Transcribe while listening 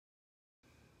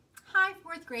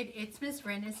fourth grade. It's Miss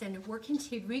Rennis, and we're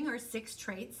continuing our 6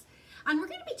 traits. And we're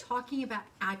going to be talking about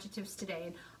adjectives today.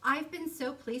 And I've been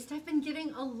so pleased. I've been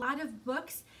getting a lot of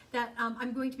books that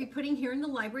I'm going to be putting here in the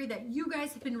library that you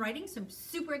guys have been writing, so I'm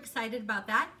super excited about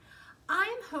that. I'm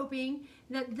hoping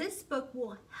that this book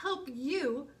will help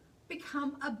you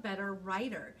become a better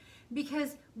writer,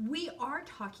 because we are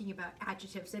talking about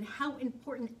adjectives and how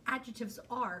important adjectives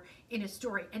are in a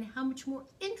story and how much more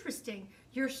interesting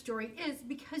your story is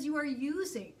because you are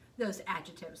using those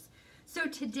adjectives. So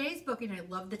today's book, and I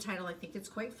love the title, I think it's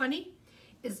quite funny,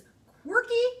 is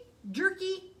Quirky,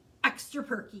 Jerky, Extra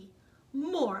Perky.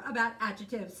 More about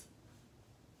adjectives.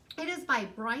 It is by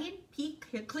Brian P.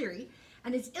 Cleary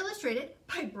and is illustrated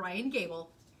by Brian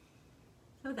Gable.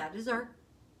 So that is our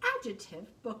adjective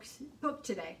book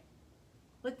today.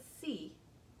 Let's see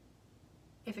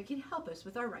if it can help us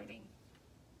with our writing.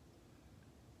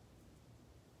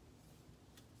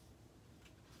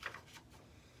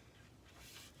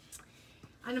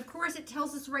 And of course it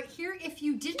tells us right here, if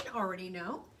you didn't already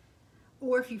know,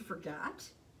 or if you forgot,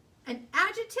 an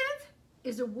adjective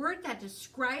is a word that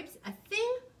describes a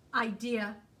thing,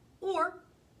 idea, or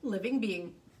living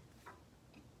being.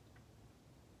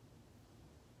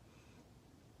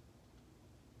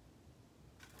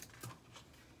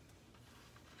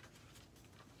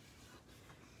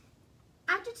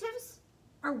 Adjectives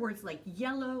are words like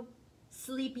yellow,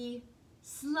 sleepy,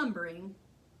 slumbering,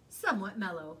 somewhat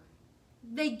mellow.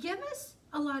 They give us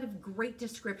a lot of great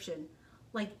description,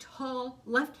 like tall,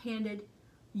 left-handed,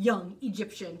 young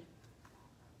Egyptian.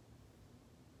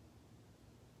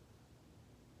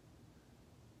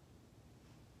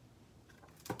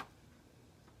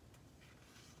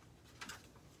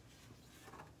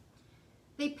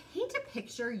 They paint a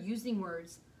picture using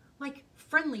words like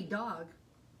friendly dog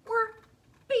or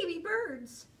baby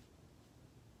birds,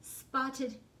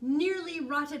 spotted, nearly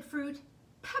rotted fruit,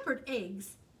 peppered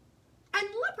eggs, and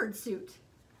leopard suit.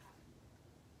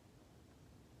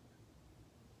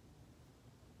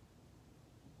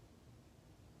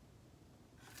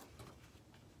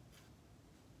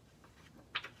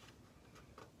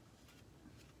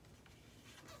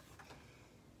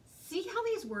 See how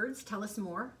these words tell us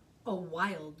more? A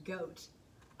wild goat,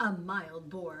 a mild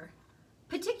boar.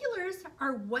 Particulars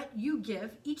are what you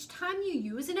give each time you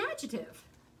use an adjective.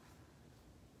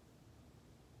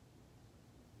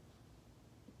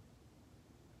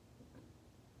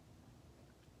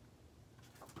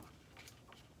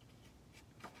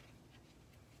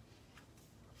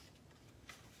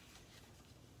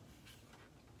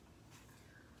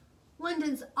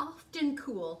 London's often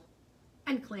cool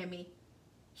and clammy.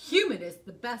 Humid is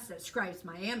the best that describes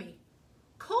Miami.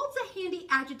 Cold's a handy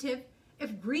adjective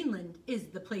if Greenland is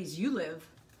the place you live.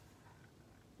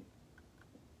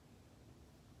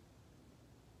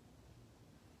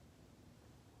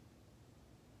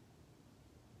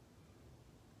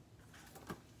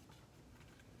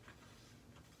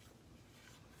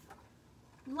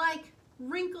 Like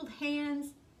wrinkled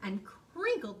hands and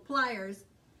crinkled pliers,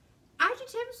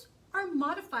 adjectives are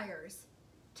modifiers,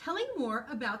 telling more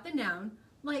about the noun,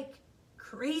 like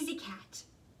crazy cat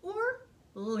or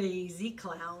lazy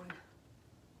clown.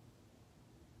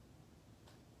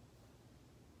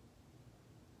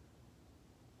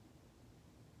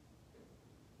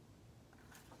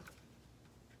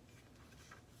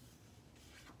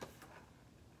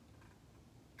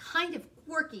 Kind of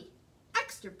quirky,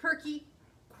 extra perky,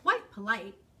 quite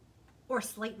polite, or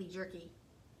slightly jerky.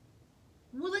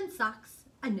 Woolen socks,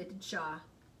 a knitted shawl.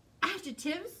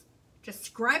 Adjectives,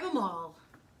 describe them all.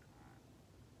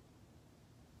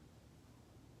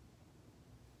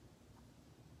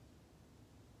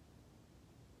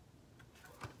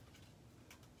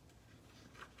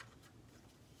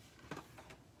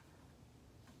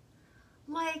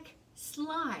 Like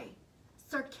sly,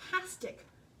 sarcastic,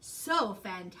 so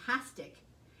fantastic,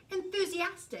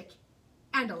 enthusiastic,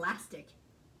 and elastic.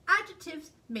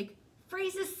 Adjectives make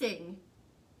phrases sing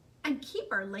and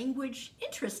keep our language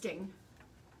interesting.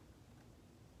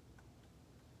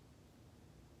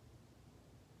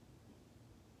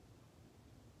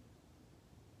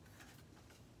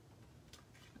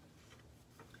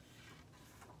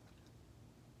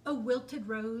 A wilted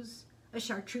rose, a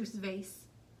chartreuse vase,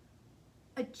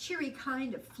 a cheery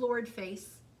kind of florid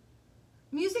face,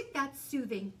 music that's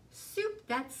soothing, soup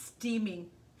that's steaming,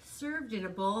 served in a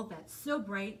bowl that's so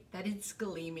bright that it's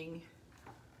gleaming.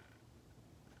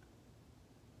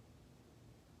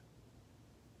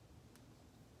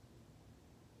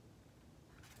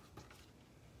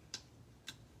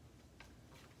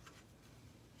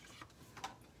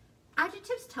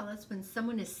 Adjectives tell us when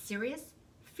someone is serious,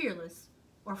 fearless,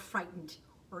 or frightened,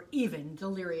 or even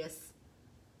delirious.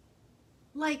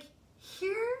 Like,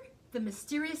 hear the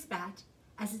mysterious bat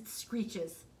as it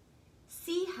screeches.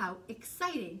 See how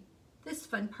exciting this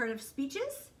fun part of speech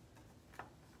is?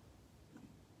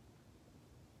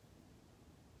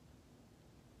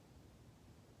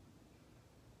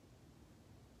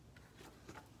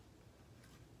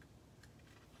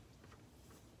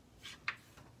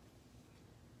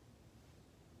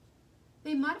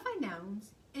 They modify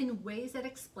nouns in ways that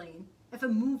explain if a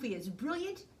movie is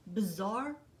brilliant,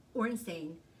 bizarre, or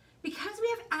insane. Because we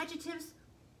have adjectives,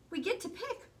 we get to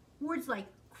pick words like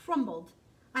crumbled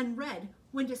and red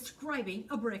when describing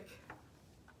a brick.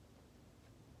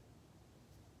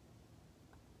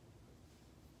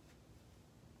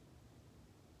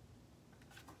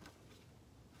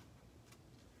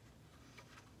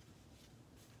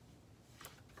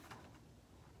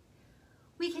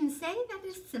 We can say that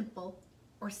is simple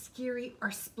or scary or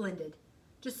splendid,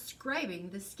 describing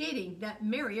the skating that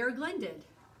Mary or Glenn did.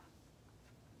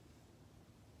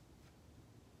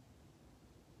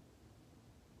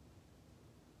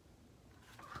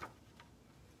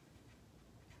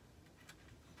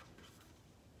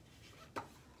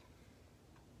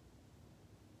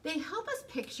 They help us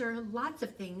picture lots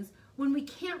of things when we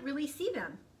can't really see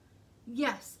them.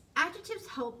 Yes, adjectives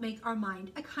help make our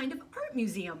mind a kind of art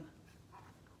museum.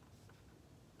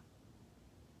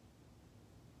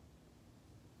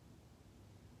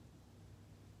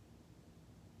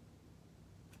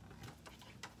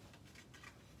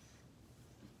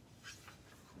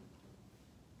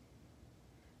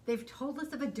 They've told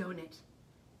us of a donut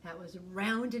that was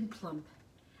round and plump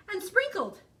and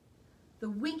sprinkled the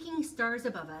winking stars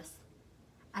above us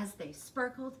as they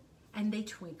sparkled and they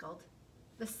twinkled.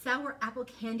 The sour apple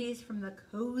candies from the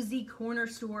cozy corner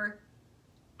store.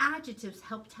 Adjectives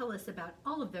help tell us about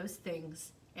all of those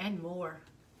things and more.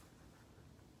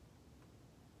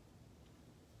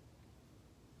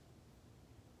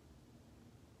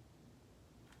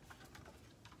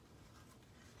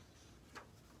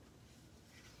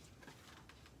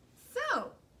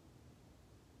 So,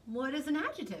 what is an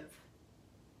adjective?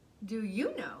 Do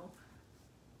you know?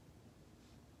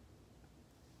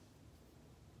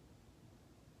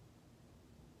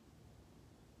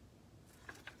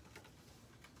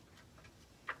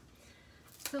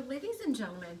 So ladies and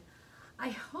gentlemen, I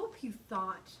hope you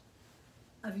thought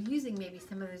of using maybe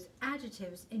some of those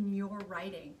adjectives in your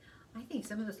writing. I think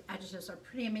some of those adjectives are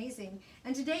pretty amazing.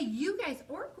 And today you guys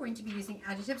are going to be using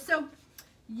adjectives. So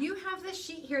you have this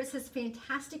sheet here. It says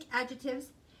fantastic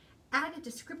adjectives. Add a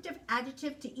descriptive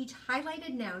adjective to each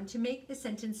highlighted noun to make the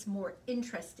sentence more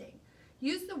interesting.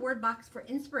 Use the word box for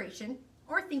inspiration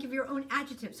or think of your own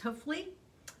adjectives. Hopefully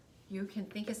you can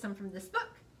think of some from this book.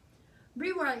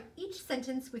 Rewrite each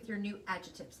sentence with your new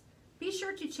adjectives. Be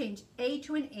sure to change a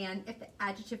to an and if the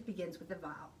adjective begins with a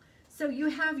vowel. So you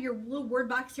have your little word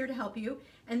box here to help you,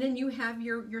 and then you have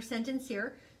your sentence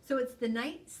here. So it's the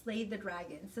knight slayed the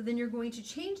dragon. So then you're going to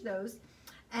change those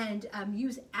and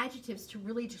use adjectives to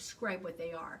really describe what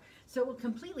they are. So it will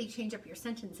completely change up your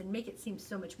sentence and make it seem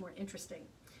so much more interesting.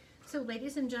 So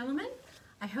ladies and gentlemen,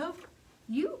 I hope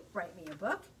you write me a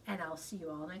book, and I'll see you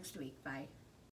all next week. Bye.